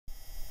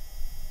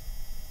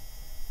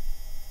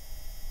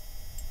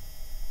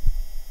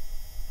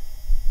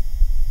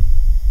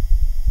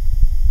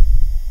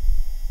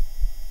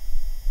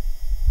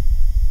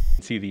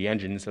see the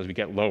engines as we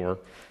get lower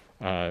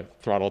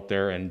throttle up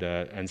there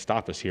and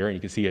stop us here. And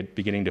you can see it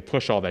beginning to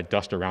push all that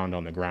dust around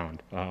on the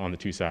ground on the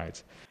two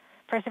sides.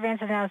 Perseverance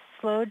has now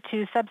slowed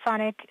to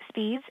subsonic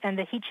speeds, and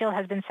the heat shield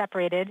has been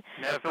separated.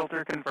 Nav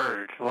filter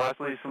converged.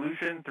 Velocity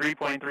solution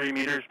 3.3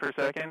 meters per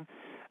second.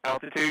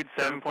 Altitude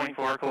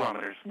 7.4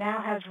 kilometers. Now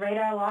has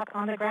radar lock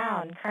on the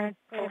ground. Current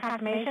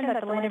confirmation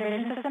that the landing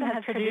vision system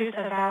has produced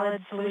a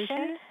valid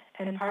solution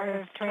and part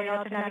of terrain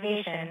relative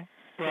navigation.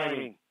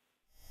 Flying.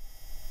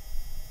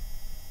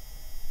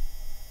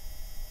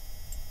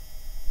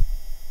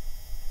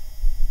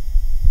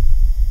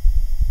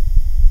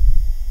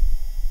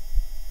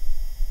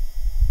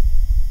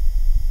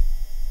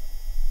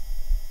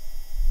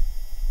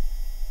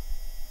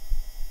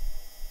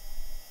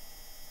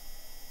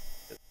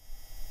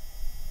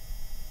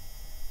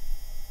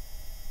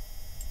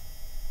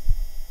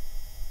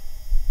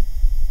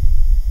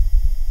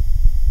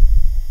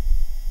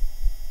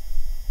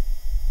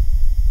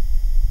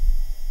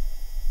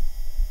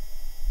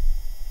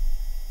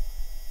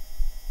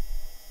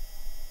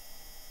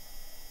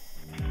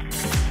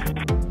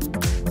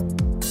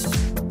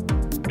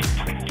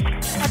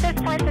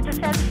 The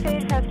descent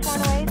stage has flown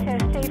away to a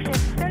safe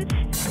distance.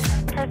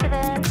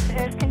 Perseverance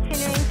is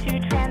continuing to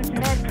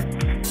transmit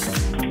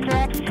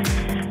direct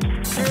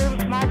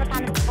through Mars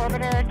upon its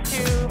orbiter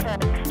to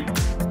Earth.